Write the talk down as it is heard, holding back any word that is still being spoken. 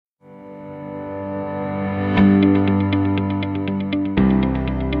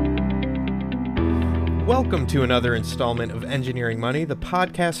Welcome to another installment of Engineering Money, the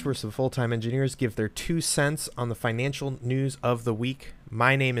podcast where some full-time engineers give their 2 cents on the financial news of the week.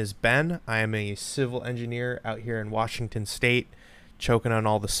 My name is Ben. I am a civil engineer out here in Washington State, choking on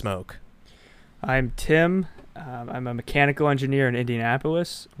all the smoke. I'm Tim. I'm a mechanical engineer in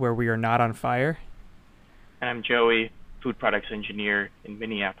Indianapolis, where we are not on fire. And I'm Joey, food products engineer in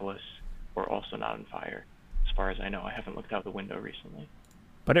Minneapolis. We're also not on fire, as far as I know. I haven't looked out the window recently.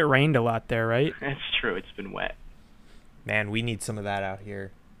 But it rained a lot there, right? That's true. It's been wet. Man, we need some of that out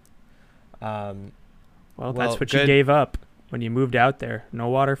here. Well, that's what you gave up when you moved out there. No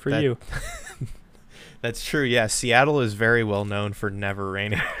water for you. That's true. Yeah, Seattle is very well known for never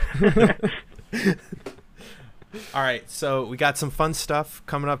raining. All right, so we got some fun stuff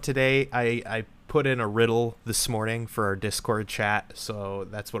coming up today. I put in a riddle this morning for our Discord chat, so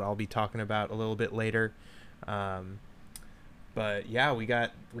that's what I'll be talking about a little bit later. But yeah, we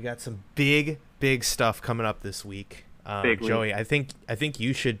got some big stuff coming up this week. Joey, I think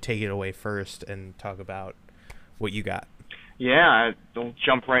you should take it away first and talk about what you got. Yeah, I'll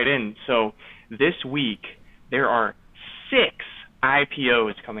jump right in. So this week there are 6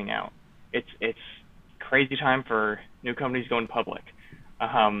 IPOs coming out. It's crazy time for new companies going public.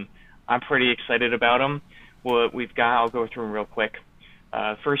 I'm pretty excited about them. What we've got, I'll go through them real quick.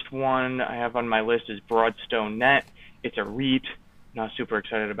 First one I have on my list is Broadstone Net. It's a REIT. Not super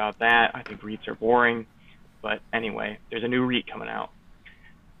excited about that. I think REITs are boring. But anyway, there's a new REIT coming out.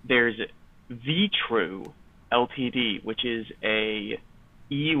 There's Vitru Ltd, which is a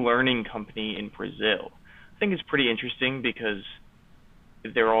e-learning company in Brazil. I think it's pretty interesting because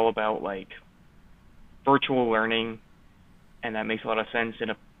they're all about like virtual learning, and that makes a lot of sense in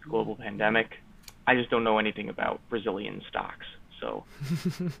a global pandemic. I just don't know anything about Brazilian stocks, so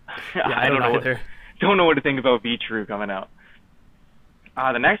I don't know either. Don't know what to think about Vitru coming out.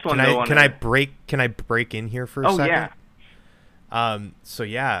 The next one. Can I break in here for a second?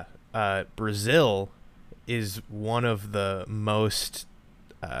 Yeah. Brazil is one of the most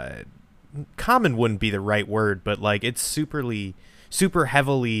common wouldn't be the right word, but like it's super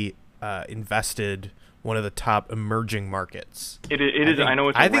heavily invested. One of the top emerging markets. It is. I know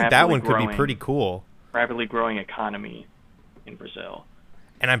it's. I think that one could be pretty cool. Rapidly growing economy in Brazil.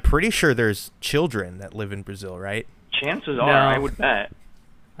 And I'm pretty sure there's children that live in Brazil, right? Chances are, I would bet.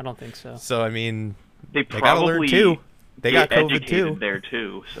 I don't think so. So I mean, they gotta learn too. They got COVID too. There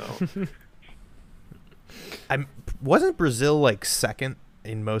too. So. Wasn't Brazil like second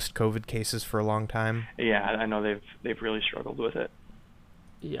in most COVID cases for a long time? Yeah, I know they've really struggled with it.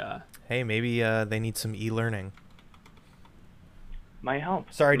 Yeah. Hey, maybe they need some e-learning. Might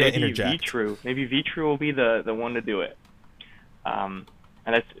help. Sorry to interject. Maybe Vitru will be the one to do it.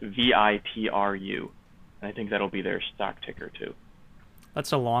 And that's VITRU. And I think that'll be their stock ticker too.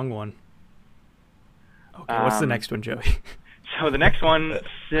 That's a long one. Okay, what's the next one, Joey? So the next one,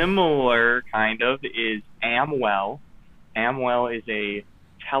 similar kind of, is Amwell. Amwell is a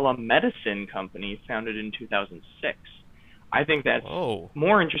telemedicine company founded in 2006. I think that's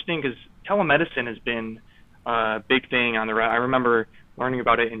more interesting because telemedicine has been a big thing on the I remember learning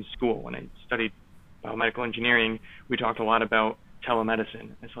about it in school when I studied biomedical engineering. We talked a lot about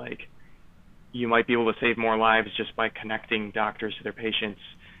telemedicine. It's like you might be able to save more lives just by connecting doctors to their patients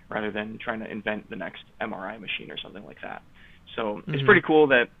rather than trying to invent the next MRI machine or something like that. So it's pretty cool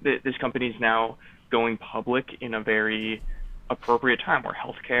that this company is now going public in a very appropriate time where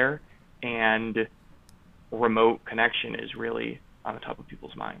healthcare and remote connection is really on the top of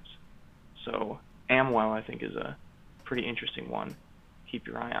people's minds. So Amwell, I think, is a pretty interesting one. Keep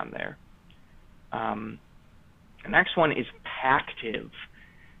your eye on there. The next one is Pactiv.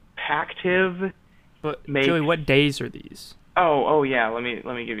 Pactiv. But Joey, what days are these? Oh yeah. Let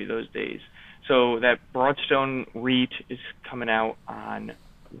me give you those days. So that Broadstone REIT is coming out on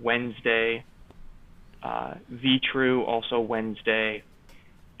Wednesday. Vitru also Wednesday,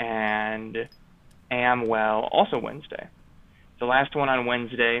 and Amwell also Wednesday. The last one on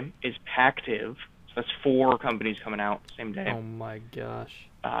Wednesday is Pactiv. So that's 4 companies coming out same day. Oh my gosh.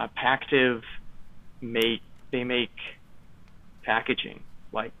 Pactiv make packaging,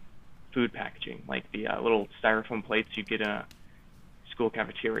 like food packaging, like the little styrofoam plates you get in a school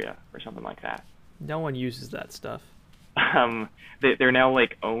cafeteria or something like that. No one uses that stuff. They're now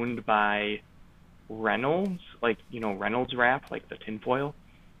like owned by Reynolds, like Reynolds Wrap, like the tinfoil,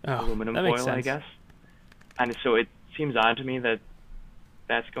 aluminum foil, I guess. And so it seems odd to me that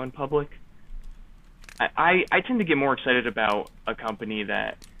that's going public. I tend to get more excited about a company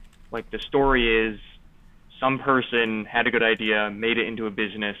that, like, the story is some person had a good idea, made it into a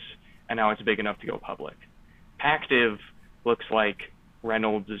business, and now it's big enough to go public. Pactiv looks like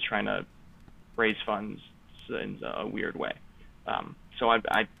Reynolds is trying to raise funds in a weird way. So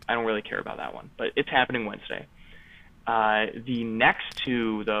I don't really care about that one, but it's happening Wednesday. The next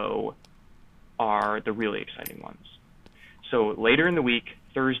two, though, are the really exciting ones. So later in the week,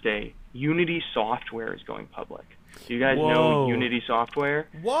 Thursday, Unity Software is going public. Do you guys know Unity Software?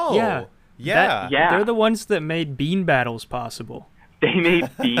 Whoa. Yeah. Yeah. Yeah. They're the ones that made Bean Battles possible. They made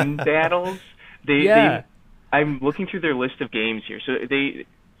Bean Battles. I'm looking through their list of games here. So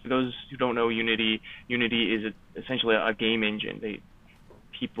for those who don't know Unity is essentially a game engine.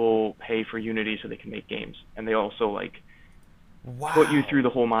 People pay for Unity so they can make games, and they also put you through the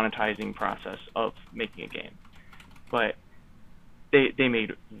whole monetizing process of making a game. But there's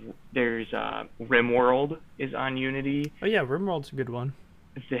RimWorld is on Unity. Oh yeah, RimWorld's a good one.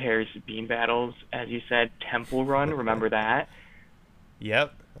 There's Bean Battles, as you said, Temple Run, remember that?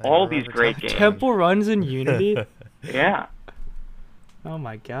 Yep. All these great games. Temple Run's in Unity? Yeah. Oh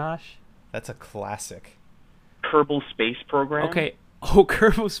my gosh. That's a classic. Kerbal Space Program. Okay. Oh,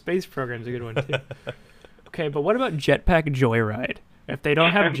 Kerbal Space Program's a good one too. Okay, but what about Jetpack Joyride? If they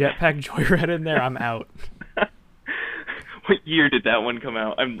don't have Jetpack Joyride in there, I'm out. What year did that one come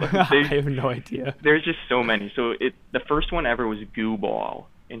out? I have no idea. There's just so many. So the first one ever was Goo Ball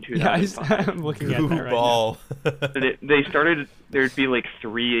in 2005. Yeah, I'm looking at that right Ball. now. They started, there'd be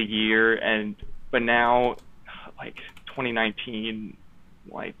 3 a year, but now, 2019,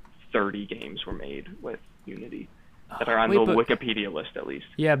 30 games were made with Unity that are on the Wikipedia list, at least.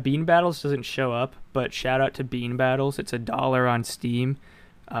 Yeah, Bean Battles doesn't show up, but shout out to Bean Battles. It's $1 on Steam.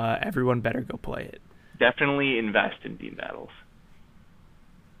 Everyone better go play it. Definitely invest in Bean Battles.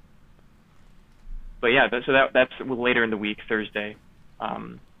 But yeah, that's later in the week, Thursday.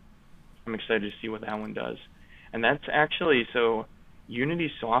 I'm excited to see what that one does. And that's actually, so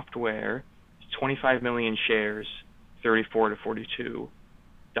Unity Software, 25 million shares, $34 to $42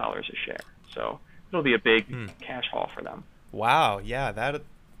 a share. So it'll be a big cash haul for them. Wow, yeah,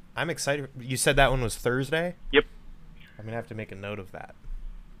 I'm excited. You said that one was Thursday? Yep. I'm going to have to make a note of that.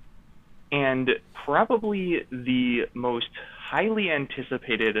 And probably the most highly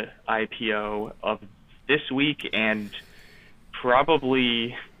anticipated IPO of this week, and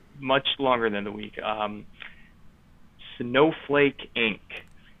probably much longer than the week. Snowflake Inc.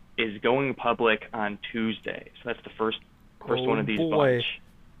 is going public on Tuesday. So that's the first one of these bunch.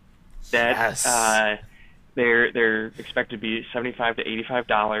 That they're expected to be $75 to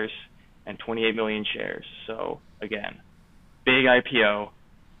 $85 and 28 million shares. So again, big IPO.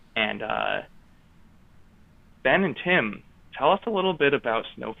 And Ben and Tim, tell us a little bit about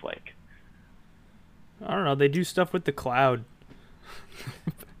Snowflake. I don't know. They do stuff with the cloud.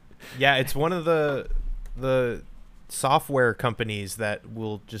 Yeah, it's one of the software companies that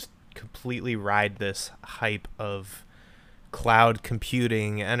will just completely ride this hype of cloud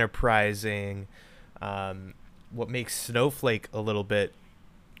computing, enterprising. What makes Snowflake a little bit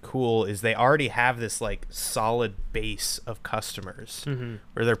cool is they already have this solid base of customers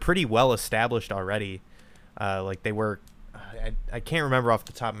where they're pretty well established already. They were, I can't remember off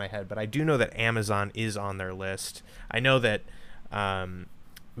the top of my head, but I do know that Amazon is on their list. I know that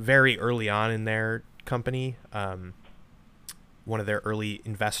very early on in their company, one of their early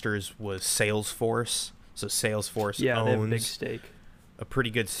investors was Salesforce. So Salesforce they have a big owns stake. a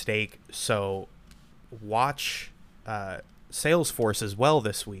pretty good stake. So watch Salesforce as well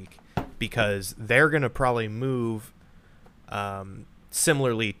this week, because they're going to probably move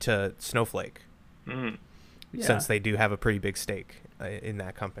similarly to Snowflake, since they do have a pretty big stake in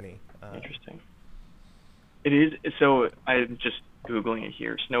that company. Interesting. It is. So I'm just Googling it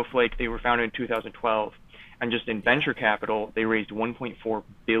here. Snowflake, they were founded in 2012, and just in venture capital, they raised $1.4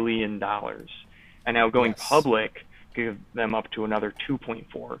 billion. And now going public give them up to another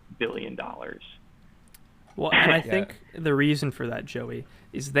 $2.4 billion. Well, and I think the reason for that, Joey,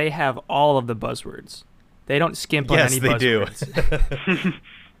 is they have all of the buzzwords. They don't skimp on any buzzwords. Do.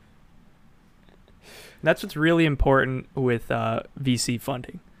 That's what's really important with VC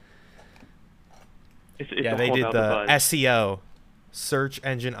funding. It's they did the SEO, search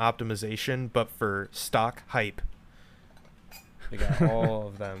engine optimization, but for stock hype. They got all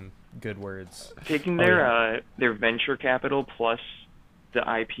of them good words. Taking their venture capital plus the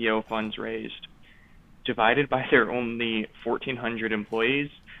IPO funds raised, divided by their only 1,400 employees,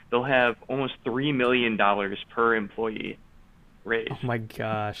 they'll have almost $3 million per employee raised. Oh my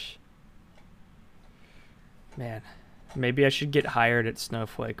gosh. Man, maybe I should get hired at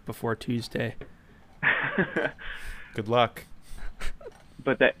Snowflake before Tuesday. Good luck.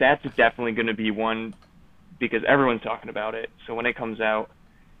 But that's definitely going to be one, because everyone's talking about it. So when it comes out,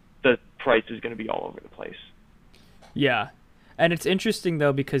 the price is going to be all over the place. Yeah. And it's interesting,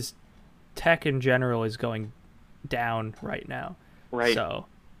 though, because tech in general is going down right now. Right. So,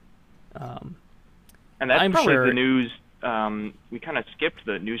 and that's I'm probably sure the news. We kind of skipped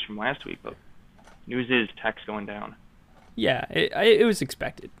the news from last week, but news is tech's going down. Yeah, it was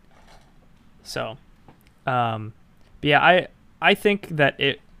expected. So, yeah, I think that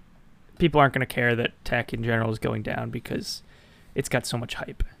people aren't going to care that tech in general is going down because it's got so much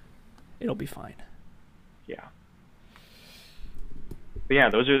hype. It'll be fine. Yeah. But yeah,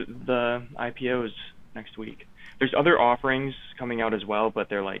 those are the IPOs next week. There's other offerings coming out as well, but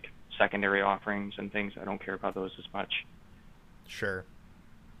they're like secondary offerings and things. I don't care about those as much. Sure.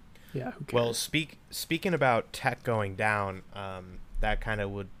 Yeah. Who cares? Well, speaking about tech going down, that kind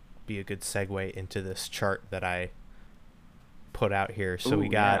of would be a good segue into this chart that I put out here. So we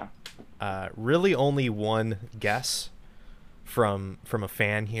got really only one guess from a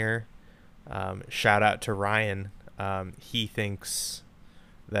fan here. Shout out to Ryan. He thinks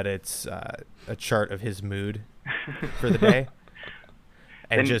that it's a chart of his mood for the day.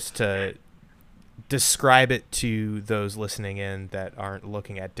 And just to describe it to those listening in that aren't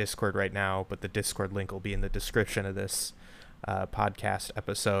looking at Discord right now, but the Discord link will be in the description of this podcast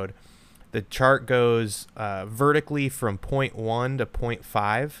episode. The chart goes vertically from 0.1 to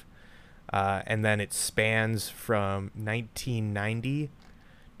 0.5, and then it spans from 1990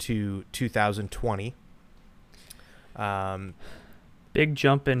 to 2020. Big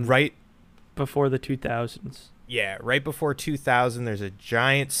jump in right before the 2000s. Yeah, right before 2000, there's a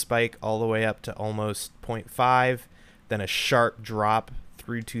giant spike all the way up to almost 0.5, then a sharp drop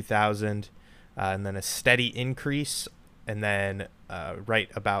through 2000, and then a steady increase, and then right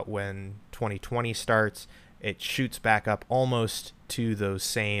about when 2020 starts, it shoots back up almost to those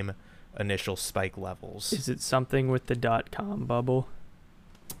same initial spike levels. Is it something with the .com bubble?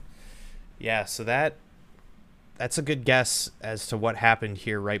 Yeah, so that's a good guess as to what happened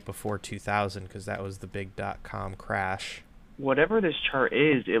here right before 2000, because that was the big .com crash. Whatever this chart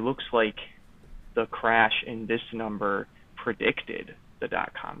is, it looks like the crash in this number predicted the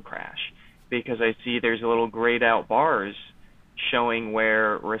 .com crash, because I see there's a little grayed out bars showing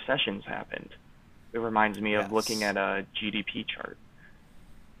where recessions happened. It reminds me of looking at a GDP chart.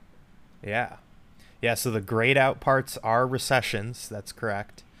 Yeah. Yeah, so the grayed out parts are recessions. That's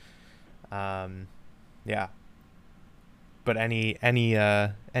correct. Yeah. But any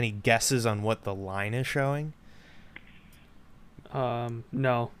guesses on what the line is showing?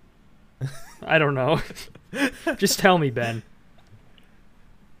 No. I don't know. Just tell me, Ben.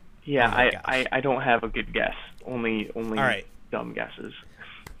 Yeah, I don't have a good guess. Only all right. Dumb guesses.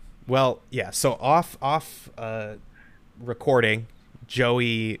 Well, yeah, so off recording,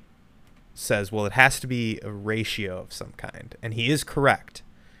 Joey says, well, it has to be a ratio of some kind. And he is correct.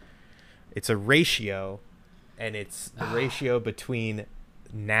 It's a ratio, and it's the ratio between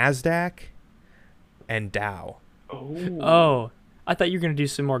NASDAQ and Dow. Oh, I thought you were going to do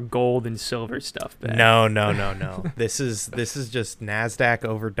some more gold and silver stuff, Ben. No. This is just NASDAQ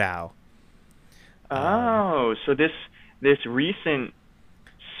over Dow. So this recent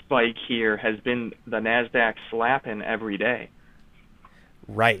spike here has been the NASDAQ slapping every day.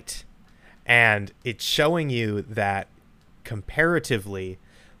 Right. And it's showing you that comparatively,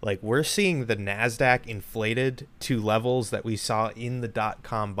 like, we're seeing the NASDAQ inflated to levels that we saw in the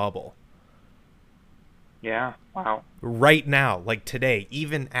 .com bubble. Yeah, wow. Right now, like today,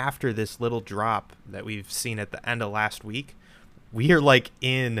 even after this little drop that we've seen at the end of last week, we are like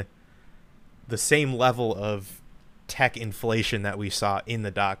in the same level of tech inflation that we saw in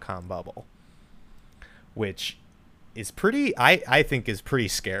the .com bubble, which is pretty, I think is pretty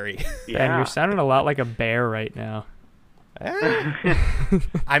scary. Yeah. Ben, you're sounding a lot like a bear right now.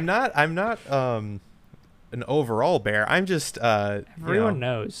 I'm not an overall bear. I'm just everyone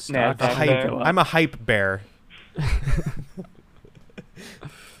knows. I'm a hype bear.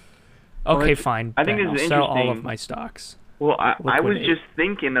 Okay, fine. I think Ben, it's I'll sell all of my stocks. Well, I was just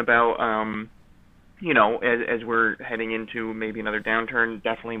thinking about as we're heading into maybe another downturn,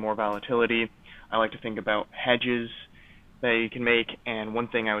 definitely more volatility. I like to think about hedges that you can make, and one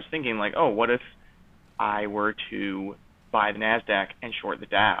thing I was thinking, like, what if I were to buy the NASDAQ and short the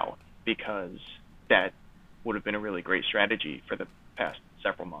Dow, because that would have been a really great strategy for the past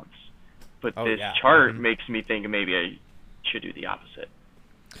several months. But this chart makes me think maybe I should do the opposite.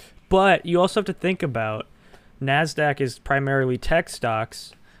 But you also have to think about NASDAQ is primarily tech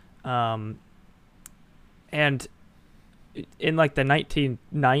stocks, and in like the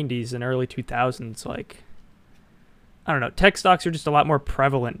 1990s and early 2000s, like, I don't know, tech stocks are just a lot more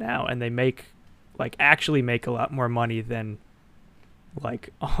prevalent now, and they actually make a lot more money than like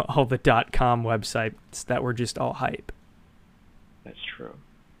all the .com websites that were just all hype. That's true.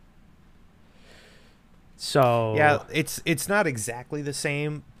 So Yeah, it's not exactly the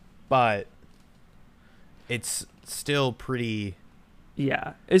same, but it's still pretty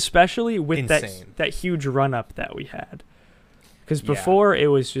yeah, especially with insane. that huge run up that we had. Because Yeah. before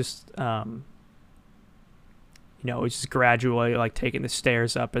it was just it was just gradually like taking the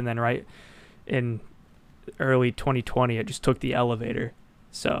stairs up, and then right in early 2020 it just took the elevator.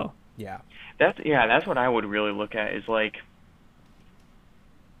 So Yeah. That's what I would really look at, is like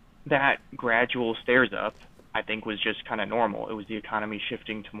that gradual stairs up, I think, was just kind of normal. It was the economy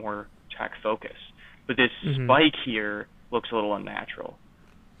shifting to more tech focus. But this spike here looks a little unnatural.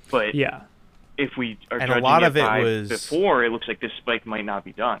 But yeah, if we are And a judging lot it of it by was- before, it looks like this spike might not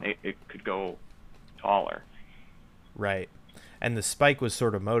be done. It could go taller. Right. And the spike was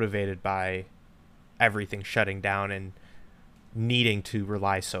sort of motivated by everything shutting down and needing to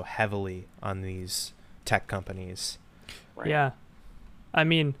rely so heavily on these tech companies. Right? yeah. I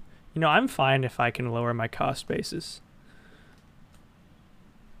mean, I'm fine if I can lower my cost basis.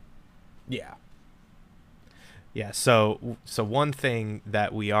 Yeah. Yeah, so one thing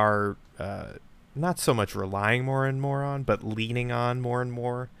that we are not so much relying more and more on, but leaning on more and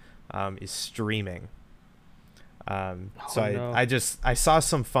more is streaming. no. I saw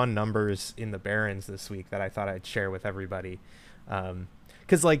some fun numbers in the Barron's this week that I thought I'd share with everybody.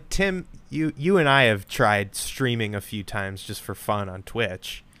 Because like Tim, you and I have tried streaming a few times just for fun on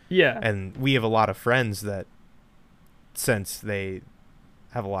Twitch. Yeah. And we have a lot of friends that, since they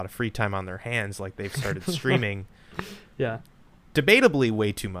have a lot of free time on their hands, like they've started streaming yeah. debatably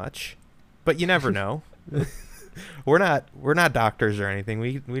way too much, but you never know. we're not doctors or anything.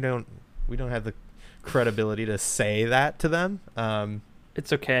 We don't have the credibility to say that to them.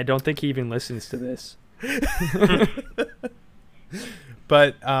 It's okay. I don't think he even listens to this.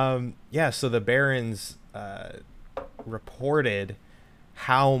 But so the Barron's reported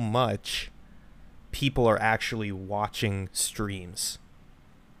how much people are actually watching streams,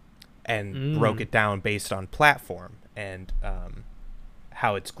 and broke it down based on platform and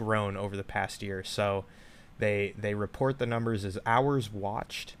how it's grown over the past year. So they report the numbers as hours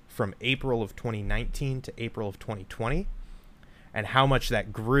watched from April of 2019 to April of 2020, and how much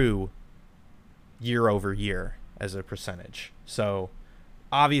that grew year over year as a percentage. So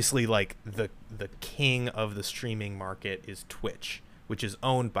obviously, like the king of the streaming market is Twitch, which is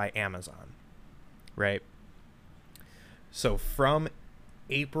owned by Amazon, right? So from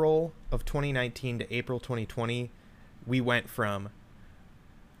April of 2019 to April 2020, we went from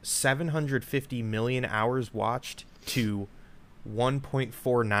 750 million hours watched to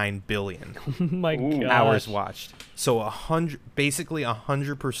 1.49 billion Oh my god. hours watched. So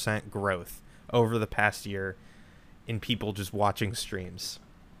 100% growth over the past year in people just watching streams.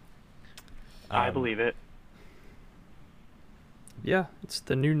 I believe it. Yeah, it's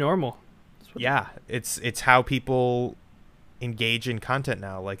the new normal. Yeah, it's how people engage in content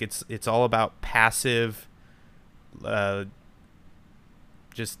now. Like it's all about passive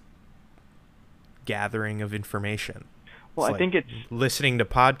just gathering of information. Well, I think it's listening to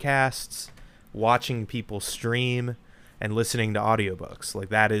podcasts, watching people stream, and listening to audiobooks. Like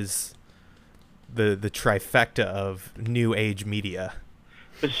that is the trifecta of new age media.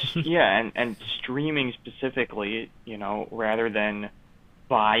 yeah, and streaming specifically, rather than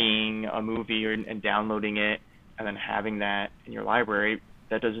buying a movie and downloading it and then having that in your library,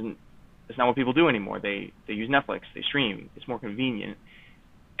 that's not what people do anymore. They use Netflix, they stream. It's more convenient.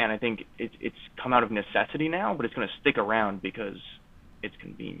 And I think it's come out of necessity now, but it's going to stick around because it's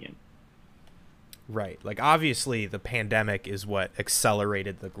convenient. Right. Like, obviously, the pandemic is what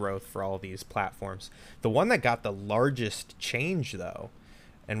accelerated the growth for all these platforms. The one that got the largest change, though,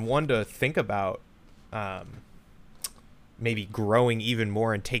 and one to think about maybe growing even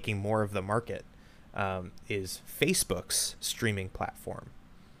more and taking more of the market, is Facebook's streaming platform.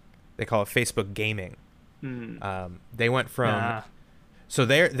 They call it Facebook Gaming. They went from... So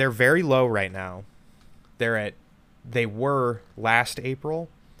they're very low right now. They were last April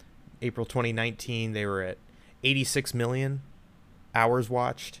 2019, they were at 86 million hours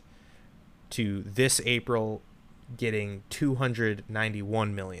watched, to this April getting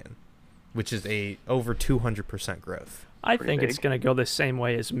 291 million, which is a over 200% growth. I Pretty think it's big. going to go the same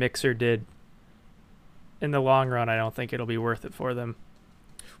way as Mixer did. In the long run, I don't think it'll be worth it for them.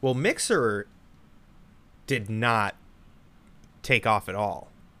 Well, Mixer did not take off at all.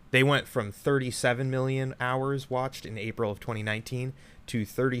 They went from 37 million hours watched in April of 2019 to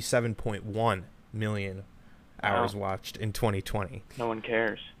 37.1 million hours watched in 2020. No one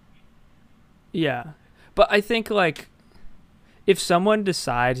cares. Yeah. But I think, like, if someone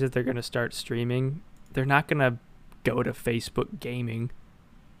decides that they're going to start streaming, they're not going to go to Facebook Gaming.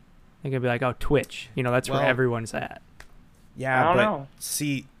 They're gonna be like, oh, Twitch. That's where Well, everyone's at. Yeah, I don't but know.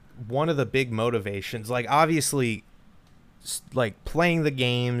 see, one of the big motivations, like obviously, like playing the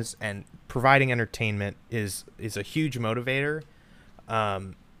games and providing entertainment is a huge motivator,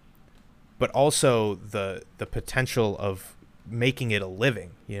 but also the potential of making it a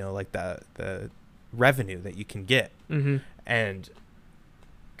living. Like the revenue that you can get, Mm-hmm. and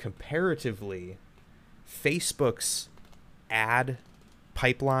comparatively, Facebook's ad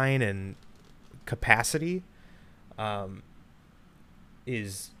pipeline and capacity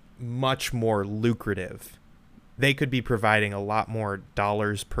is much more lucrative. They could be providing a lot more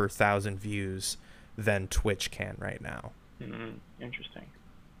dollars per 1,000 views than Twitch can right now. Interesting.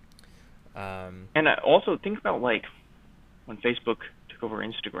 Um, And also think about like when Facebook took over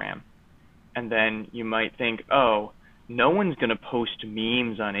Instagram, and then you might think, oh, no one's gonna post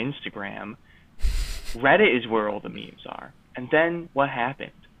memes on Instagram. Reddit is where all the memes are. And then what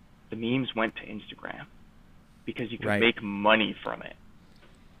happened? The memes went to Instagram because you could Right. make money from it.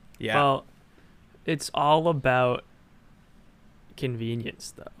 yeah. Well, it's all about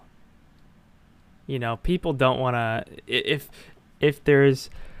convenience, though. People don't want to. If there's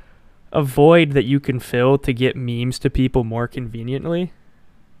a void that you can fill to get memes to people more conveniently,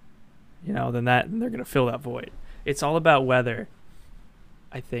 then they're gonna fill that void. It's all about whether,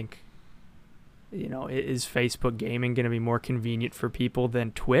 I think, is Facebook gaming going to be more convenient for people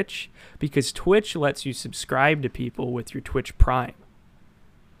than Twitch? Because Twitch lets you subscribe to people with your Twitch Prime.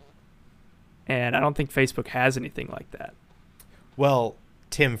 And I don't think Facebook has anything like that. Well,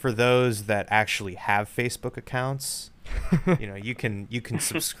 Tim, for those that actually have Facebook accounts, you can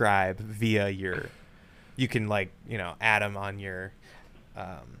subscribe via you can add them on your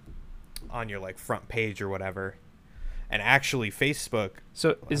like front page or whatever. And actually, Facebook.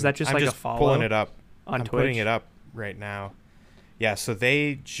 So is that just I'm like just a follow pulling it up on I'm Twitch? putting it up right now. Yeah, so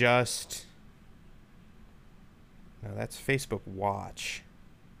they just. No, that's Facebook Watch.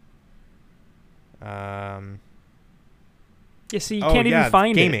 Yeah, see, you can't even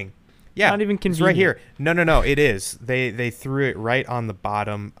find gaming. it. Yeah, Not even it's convenient. right here. No, it is. They threw it right on the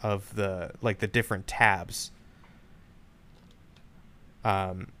bottom of the different tabs.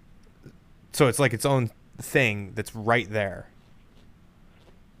 So it's like its own thing that's right there,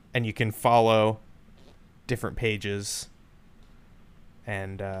 and you can follow different pages.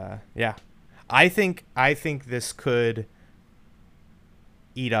 And yeah, I think this could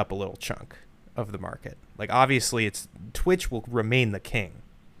eat up a little chunk of the market. Like obviously, Twitch will remain the king.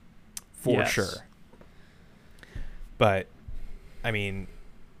 For Yes. sure. But, I mean,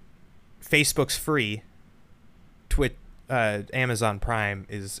 Facebook's free. Amazon Prime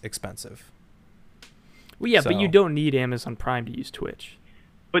is expensive. Well, yeah, but So- you don't need Amazon Prime to use Twitch.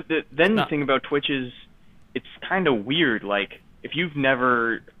 But then the not- thing about Twitch is it's kind of weird. Like, if you've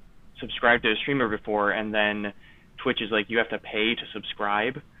never subscribed to a streamer before and then Twitch is like you have to pay to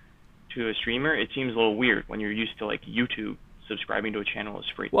subscribe to a streamer, it seems a little weird when you're used to like YouTube subscribing to a channel is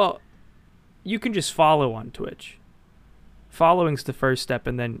free. Well, you can just follow on Twitch. Following's the first step,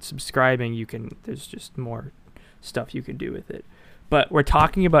 and then subscribing, there's just more stuff you can do with it. But we're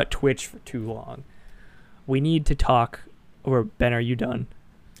talking about Twitch for too long. We need to talk, or Ben, are you done?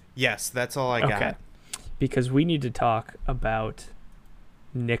 Yes, that's all I got. Okay. Because we need to talk about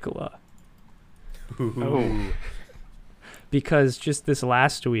Nikola. Oh. Because just this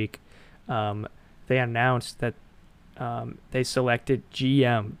last week, they announced that they selected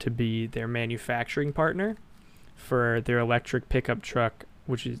GM to be their manufacturing partner for their electric pickup truck,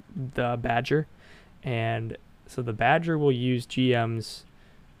 which is the Badger. And so the Badger will use GM's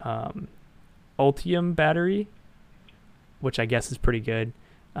Ultium battery, which I guess is pretty good.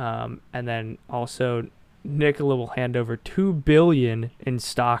 And then also Nikola will hand over $2 billion in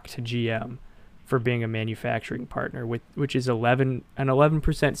stock to GM for being a manufacturing partner, which is an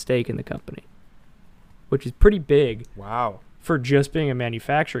 11% stake in the company, which is pretty big Wow. for just being a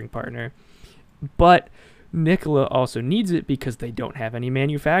manufacturing partner. But Nikola also needs it because they don't have any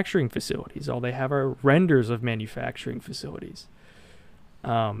manufacturing facilities. All they have are renders of manufacturing facilities.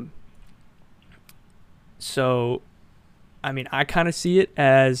 So, I mean, I kind of see it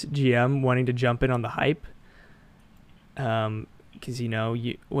as GM wanting to jump in on the hype. Because,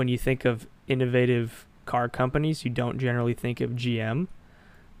 when you think of innovative car companies, you don't generally think of GM.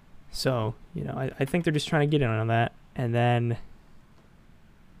 So, I think they're just trying to get in on that. And then,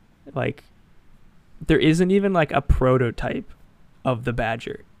 like, there isn't even, like, a prototype of the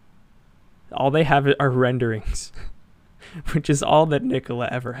Badger. All they have are renderings, which is all that Nikola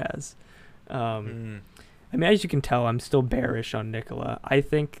ever has. I mean, as you can tell, I'm still bearish on Nikola. I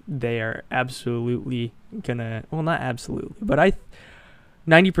think they are absolutely gonna, well, not absolutely, but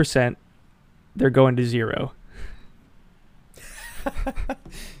 90%, they're going to 0.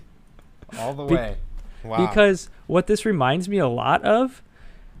 All the way. Wow. Because what this reminds me a lot of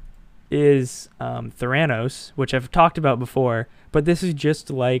is Theranos, which I've talked about before, but this is just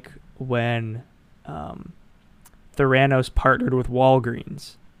like when Theranos partnered with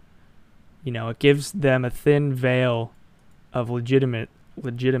Walgreens. You know, it gives them a thin veil of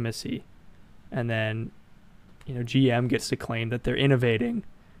legitimacy, and then, you know, GM gets to claim that they're innovating,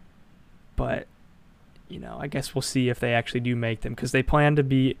 but, you know, I guess we'll see if they actually do make them, because they plan to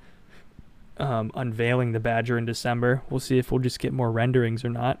be unveiling the Badger in December. We'll see if we'll just get more renderings or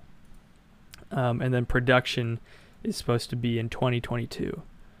not. And then production is supposed to be in 2022.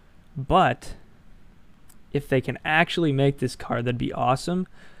 But if they can actually make this car, that'd be awesome,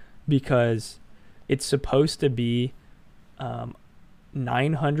 because it's supposed to be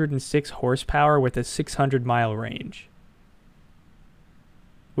 906 horsepower with a 600-mile range,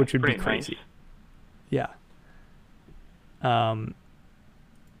 which would be crazy. Nice. Yeah.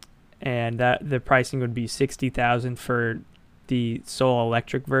 And that the pricing would be $60,000 for the Soul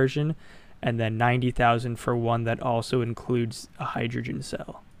electric version, and then $90,000 for one that also includes a hydrogen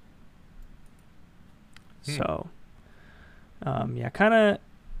cell. So, yeah, kind of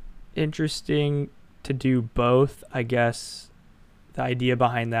interesting to do both. I guess the idea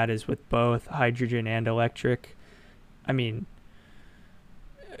behind that is with both hydrogen and electric. I mean,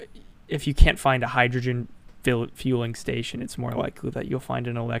 if you can't find a hydrogen fueling station, it's more likely that you'll find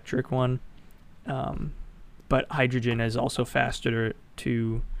an electric one. But hydrogen is also faster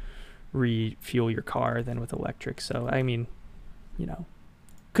to refuel your car than with electric. So, I mean, you know,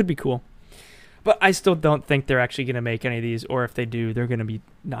 could be cool. But I still don't think they're actually going to make any of these, or if they do, they're going to be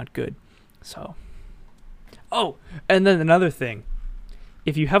not good. So, oh, and then another thing.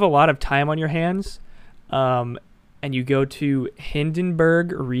 If you have a lot of time on your hands, and you go to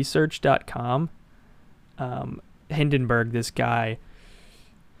hindenburgresearch.com, Hindenburg, this guy,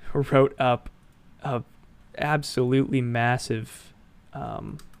 wrote up a absolutely massive,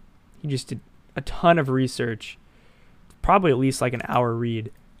 he just did a ton of research, probably at least like an hour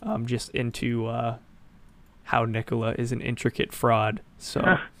read, just into how Nikola is an intricate fraud.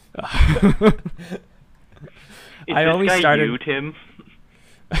 So I only started you, Tim?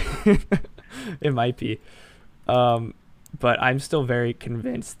 It might be, but I'm still very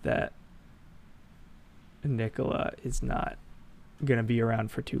convinced that Nikola is not gonna be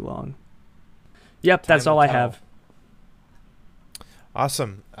around for too long. Yep, that's all I have.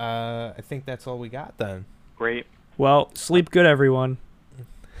 Awesome. I think that's all we got then. Great. Well, sleep good, everyone.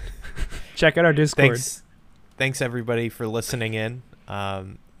 Check out our Discord. Thanks everybody for listening in,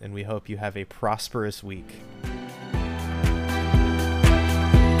 and we hope you have a prosperous week.